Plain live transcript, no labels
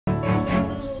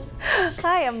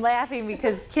Hi, I'm laughing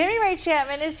because Kimi Rae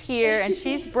Chapman is here and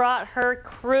she's brought her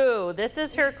crew. This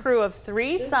is her crew of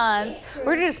 3 sons.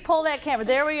 We're gonna just pull that camera.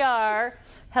 There we are.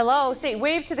 Hello. Say,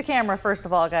 wave to the camera first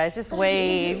of all, guys. Just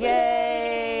wave.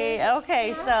 Yay.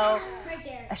 Okay, so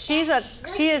she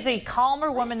is a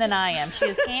calmer woman than I am. She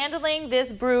is handling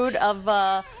this brood of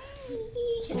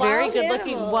very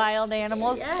good-looking wild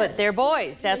animals, yes. But they're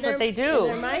boys. That's what they do.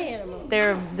 They're my animals.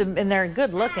 They're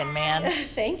good-looking, man.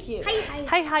 Thank you.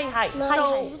 Hi.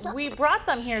 So we brought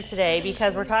them here today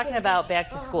because we're talking about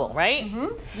back to school, right?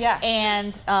 Mm-hmm. Yeah.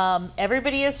 And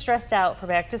everybody is stressed out for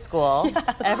back to school.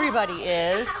 Yes. Everybody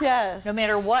is. Yes. No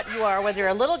matter what you are, whether you're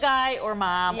a little guy or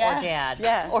mom or dad,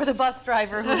 yes. or the bus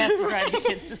driver who has to drive the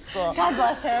kids to school. God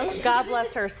bless him. God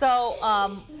bless her. So.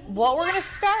 What we're going to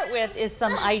start with is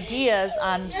some ideas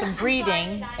on some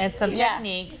breathing and some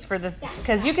techniques for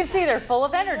because you can see they're full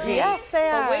of energy. Yes, they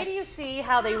are. But wait till you see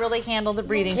how they really handle the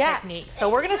breathing techniques. So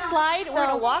we're going to slide, we're going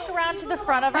to walk around to the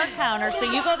front of our counter. So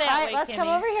you go that way, let's Kimmy. come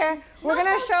over here. We're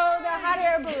going to show the hot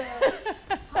air balloon.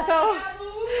 So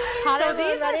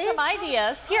these are some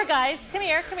ideas. Here, guys, come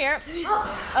here.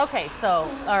 Okay, so,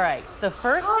 all right. The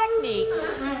first technique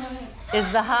is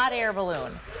the hot air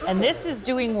balloon. And this is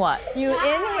doing what? You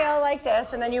inhale like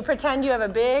this, and then you pretend you have a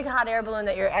big hot air balloon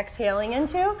that you're exhaling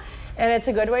into. And it's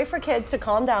a good way for kids to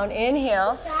calm down.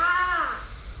 Inhale.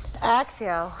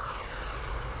 Exhale.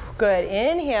 Good.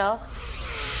 Inhale.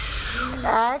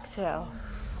 Exhale.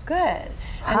 Good.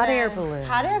 Hot air balloon.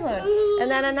 Hot air balloon. And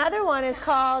then another one is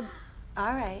called,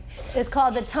 it's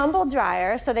called the tumble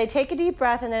dryer. So they take a deep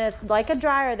breath, and then it's like a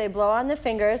dryer, they blow on the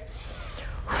fingers.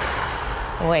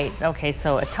 Wait, okay,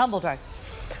 so a tumble dryer.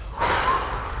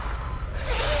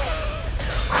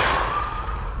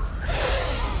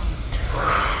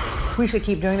 We should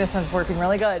keep doing this one. It's working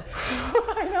really good.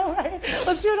 I know, right?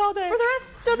 Let's do it all day. For the rest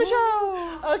of the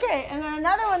show. Okay, and then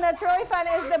another one that's really fun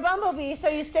is the bumblebee. So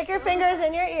you stick your fingers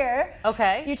in your ear.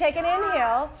 Okay. You take an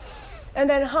inhale, and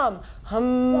then hum.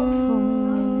 Hum.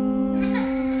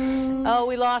 Oh,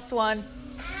 we lost one.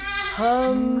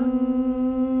 Hum.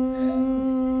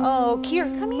 Oh, Kier,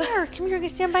 come here. Come here, you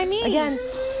stand by me. Again.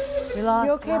 We lost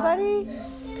You okay, one. buddy?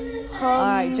 All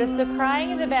right, just the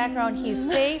crying in the background. He's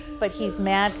safe, but he's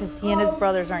mad because he and his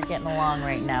brothers aren't getting along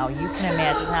right now. You can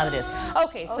imagine how that is.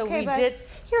 Okay, so we did.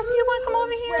 Here, you want to come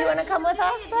over here? You want to come with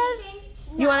us, bud?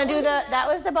 You want to do that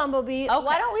was the bumblebee. Okay.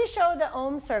 Why don't we show the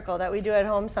ohm circle that we do at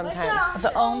home sometimes?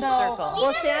 The ohm circle.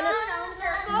 We'll stand up.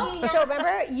 So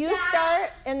remember, you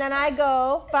start, and then I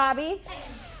go, Bobby.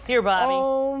 Here, Bobby.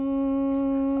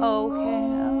 Om. Okay.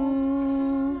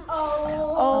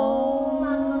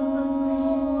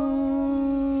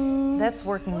 That's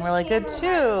working really good too.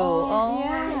 Oh,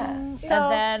 yeah. So,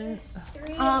 and then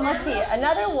let's see,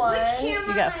 another one. You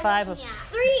got 5 of them.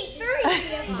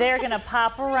 3. They're gonna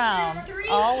pop around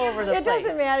all over the place. It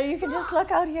doesn't matter. You can just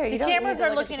look out here. The cameras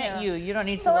are looking at you. You don't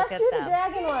need to so look at them. So let's do the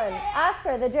dragon one.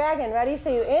 Oscar, the dragon. Ready? So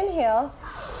you inhale,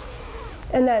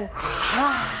 and then.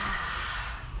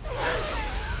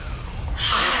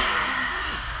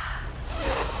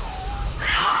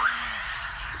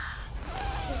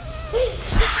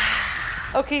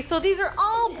 Okay, so these are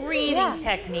all breathing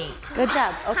techniques. Good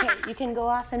job. Okay, you can go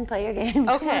off and play your game.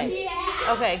 Okay.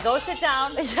 Yeah. Okay, go sit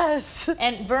down. Yes.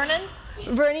 And Vernon?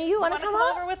 Vernie, you want to come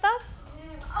over with us?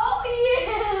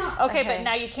 Oh, yeah. Okay, but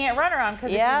now you can't run around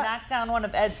because if you knock down one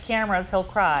of Ed's cameras, he'll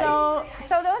cry.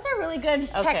 So those are really good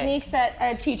techniques that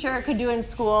a teacher could do in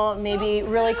school, maybe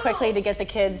really quickly to get the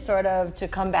kids sort of to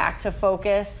come back to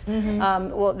focus.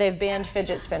 Mm-hmm. Well, they've banned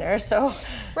fidget spinners, so.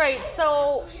 Right,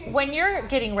 so when you're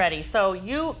getting ready, so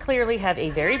you clearly have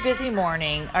a very busy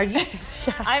morning. Are you,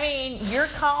 I mean, you're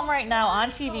calm right now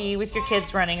on TV with your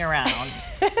kids running around.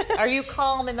 Are you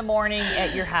calm in the morning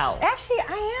at your house? Actually,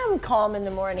 I am calm in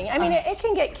the morning. I mean, it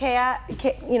can get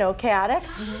chaotic,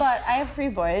 but I have 3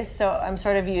 boys, so I'm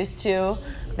sort of used to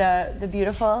the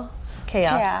beautiful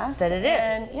chaos that it is.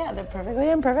 And yeah, they're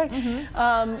perfectly imperfect.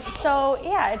 So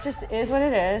yeah, it just is what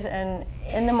it is. And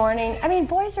in the morning, I mean,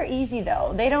 boys are easy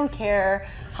though. They don't care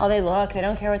how they look. They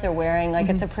don't care what they're wearing. Like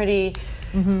it's a pretty.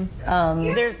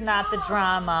 There's not the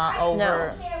drama over.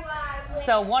 No.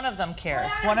 So one of them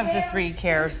cares. One of the 3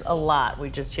 cares a lot. We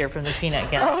just hear from the peanut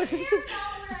gallery.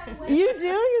 You do?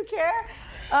 You care?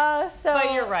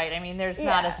 But you're right. I mean, there's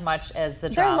not as much as the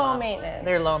drama. They're low maintenance.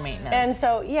 They're low maintenance. And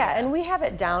so, and we have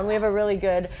it down. We have a really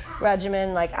good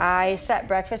regimen. Like, I set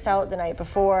breakfast out the night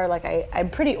before. Like, I'm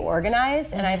pretty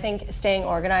organized, and I think staying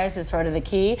organized is sort of the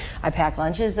key. I pack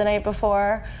lunches the night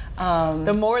before.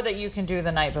 The more that you can do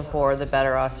the night before, the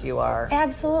better off you are.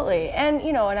 Absolutely. And,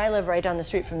 you know, and I live right down the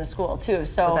street from the school, too.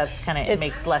 So that's kind of, it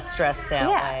makes less stress that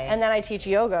way. And then I teach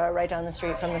yoga right down the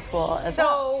street from the school as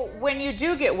well. So when you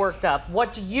do get worked up,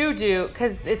 what do you do?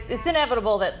 Because it's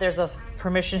inevitable that there's a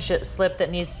permission slip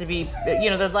that needs to be, you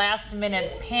know, the last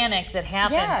minute panic that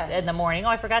happens in the morning. Oh,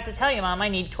 I forgot to tell you, Mom, I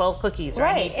need 12 cookies. Or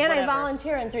I need and whatever. I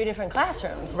volunteer in 3 different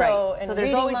classrooms. So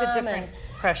there's always a different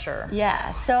pressure.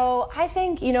 Yeah, so I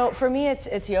think, you know, for me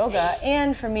it's yoga,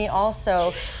 and for me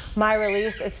also my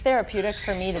release, it's therapeutic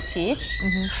for me to teach,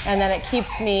 and then it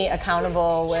keeps me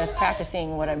accountable with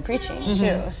practicing what I'm preaching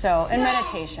too. So, and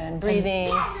meditation,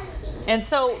 breathing. And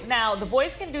so now the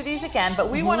boys can do these again,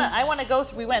 but we I want to go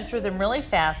through, we went through them really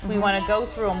fast. We want to go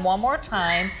through them one more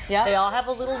time. They all have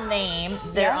a little name.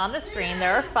 They're on the screen.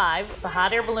 There are 5. The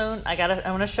hot air balloon, I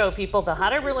want to show people the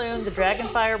hot air balloon, the dragon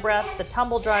fire breath, the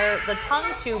tumble dryer, the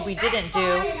tongue tube we didn't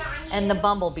do, and the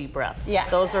bumblebee breaths.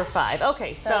 Those are 5.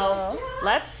 Okay, so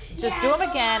let's just do them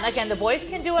again. Again, the boys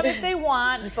can do them if they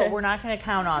want, but we're not going to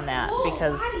count on that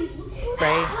because,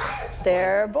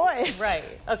 they're boys. Right.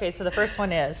 Okay, so the first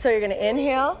one is. So you're going to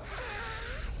inhale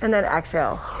and then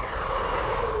exhale.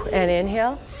 And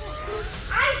inhale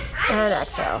and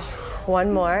exhale.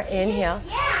 One more. Inhale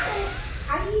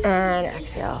and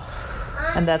exhale.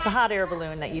 And that's a hot air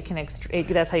balloon that you can,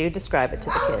 that's how you describe it to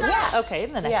the kids. Yeah. Okay,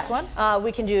 and the next one?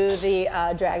 We can do the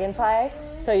dragonfly.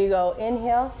 So you go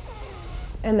inhale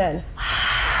and then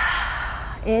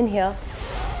inhale.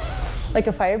 Like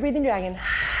a fire breathing dragon.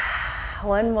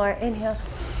 One more, inhale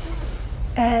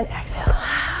and exhale.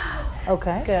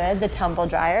 Okay. Good. The tumble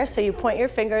dryer. So you point your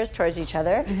fingers towards each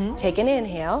other. Take an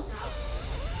inhale.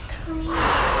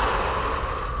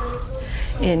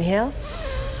 Inhale.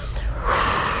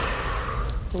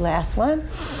 Last one.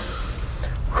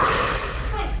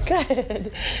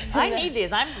 Good. I need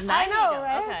these. I know,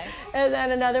 right? Okay. And then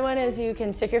another one is you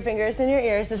can stick your fingers in your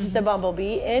ears. This is the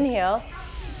bumblebee. Inhale.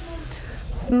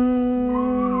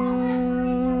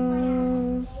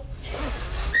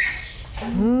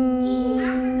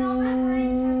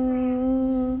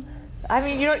 I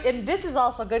mean, you know, and this is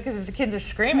also good because if the kids are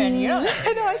screaming, you don't.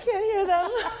 I know, I can't hear them.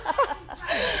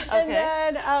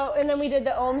 And then we did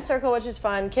the Om circle, which is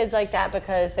fun. Kids like that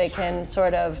because they can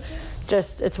sort of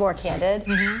just, it's more candid.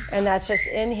 And that's just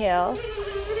inhale.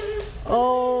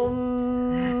 Om.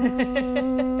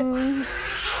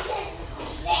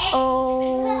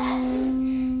 Om.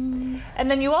 And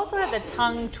then you also have the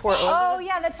tongue twirl. Oh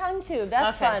yeah, the tongue tube.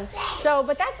 That's fun. So,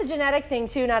 but that's a genetic thing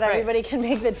too. Not everybody can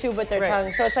make the tube with their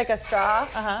tongue. So it's like a straw,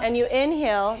 and you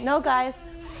inhale. No, guys,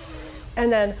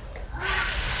 and then.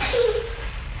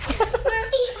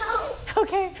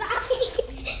 Okay.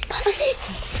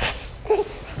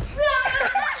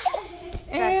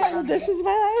 And this is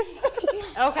my life.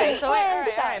 Okay, so all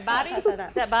right. Bobby?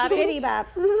 Is that Bobby? Bitty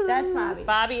Bops. That's Bobby.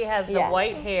 Bobby has the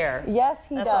white hair. Yes,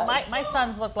 he does. What my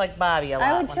sons look like Bobby a lot.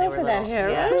 I would kill for that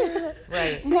hair.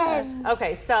 Right.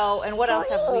 Okay, so, and what else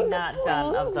have we not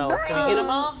done of those? Did we get them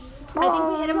all? I think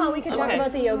we hit them all. We could talk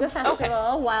about the yoga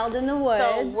festival, Wild in the Woods.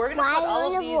 So we're going to put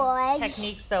all of these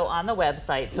techniques, though, on the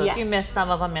website. So if you missed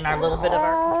some of them in our little bit of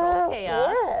our controlled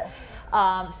chaos.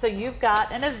 So you've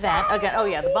got an event,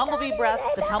 again, the bumblebee breath,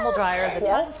 the tumble dryer, the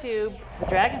tongue tube, the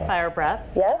dragon fire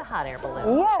breaths, and the hot air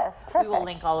balloon. Yes, perfect. We will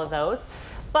link all of those.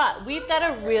 But we've got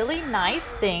a really nice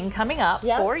thing coming up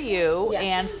for you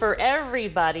and for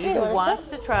everybody who wants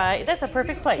to try. That's a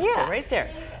perfect place, so right there.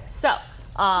 So,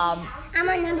 I'm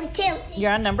on number 2.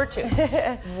 You're on number 2.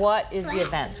 What is the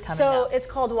event coming up? So it's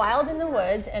called Wild in the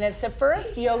Woods, and it's the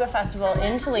first yoga festival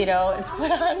in Toledo. It's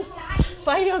put on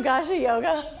by Yogasha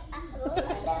Yoga.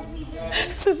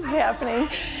 This is happening.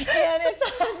 And it's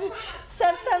on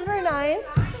September 9th,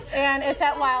 and it's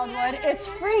at Wildwood. It's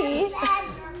free.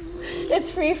 It's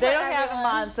free for everyone. They don't have him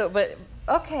on, so, but,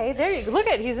 okay, there you go. Look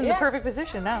at, he's in the perfect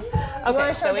position now.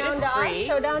 Okay, so it is free.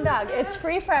 Show down dog. It's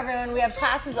free for everyone. We have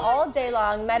classes all day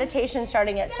long, meditation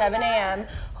starting at 7 a.m.,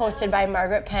 hosted by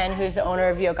Margaret Penn, who's the owner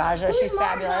of Yogasha. She's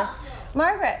fabulous.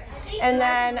 Margaret. And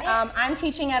then I'm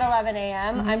teaching at 11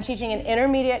 a.m. I'm teaching an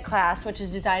intermediate class, which is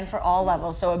designed for all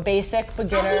levels. So a basic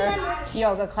beginner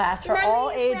yoga class for all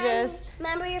ages.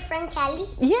 Remember your friend Kelly?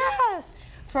 Yes.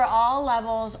 For all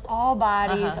levels, all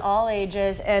bodies, all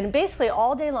ages, and basically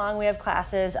all day long we have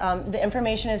classes. The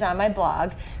information is on my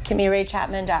blog,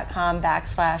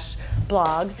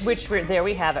 KimiRaeChapman.com/blog. Which there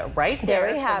we have it right there.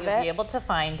 There we have so you'll be able to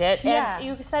find it. Yeah. And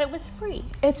you said it was free.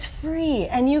 It's free,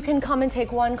 and you can come and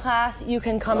take one class, you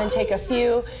can come and take a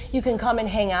few, you can come and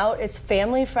hang out. It's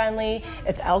family friendly,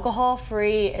 it's alcohol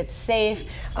free, it's safe,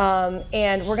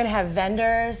 and we're gonna have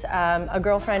vendors. A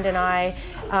girlfriend and I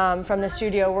from the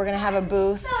studio, we're gonna have a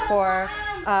booth for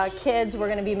kids. We're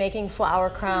gonna be making flower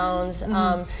crowns,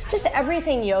 just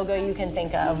everything yoga you can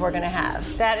think of, we're gonna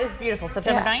have. That is beautiful.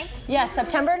 September 9th? Yes,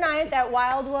 September 9th at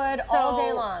Wildwood, all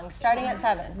day long, starting at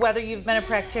 7. Whether you've been a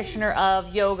practitioner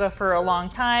of yoga for a long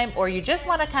time or you just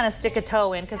want to kind of stick a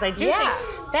toe in, because I do think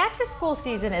back to school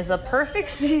season is the perfect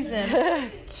season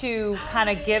to kind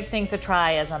of give things a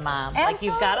try as a mom. Absolutely. Like,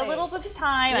 you've got a little bit of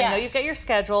time. I know you've got your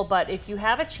schedule, but if you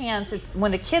have a chance, it's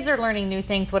when the kids are learning new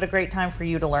things, what a great time for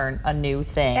you to learn a new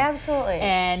thing. Absolutely.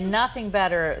 And nothing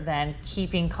better than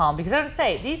keeping calm, because I have to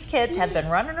say, these kids have been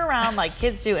running around like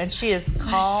kids do, and she is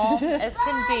calm as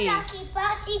can be.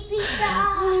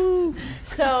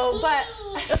 So, but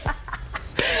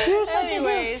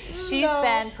anyways, she's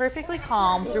been perfectly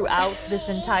calm throughout this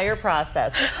entire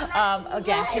process.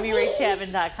 Again,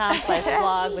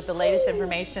 KimiRaeChapman.com/blog with the latest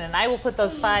information, and I will put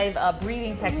those 5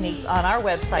 breathing techniques on our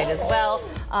website as well,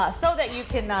 so that you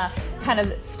can kind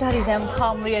of study them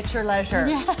calmly at your leisure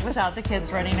without the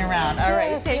kids running around. All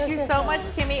right, thank you so much,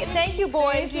 Kimi. Thank you,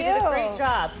 boys. You did a great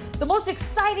job. The most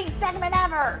exciting segment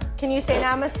ever. Can you say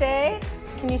namaste?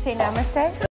 Can you say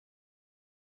namaste?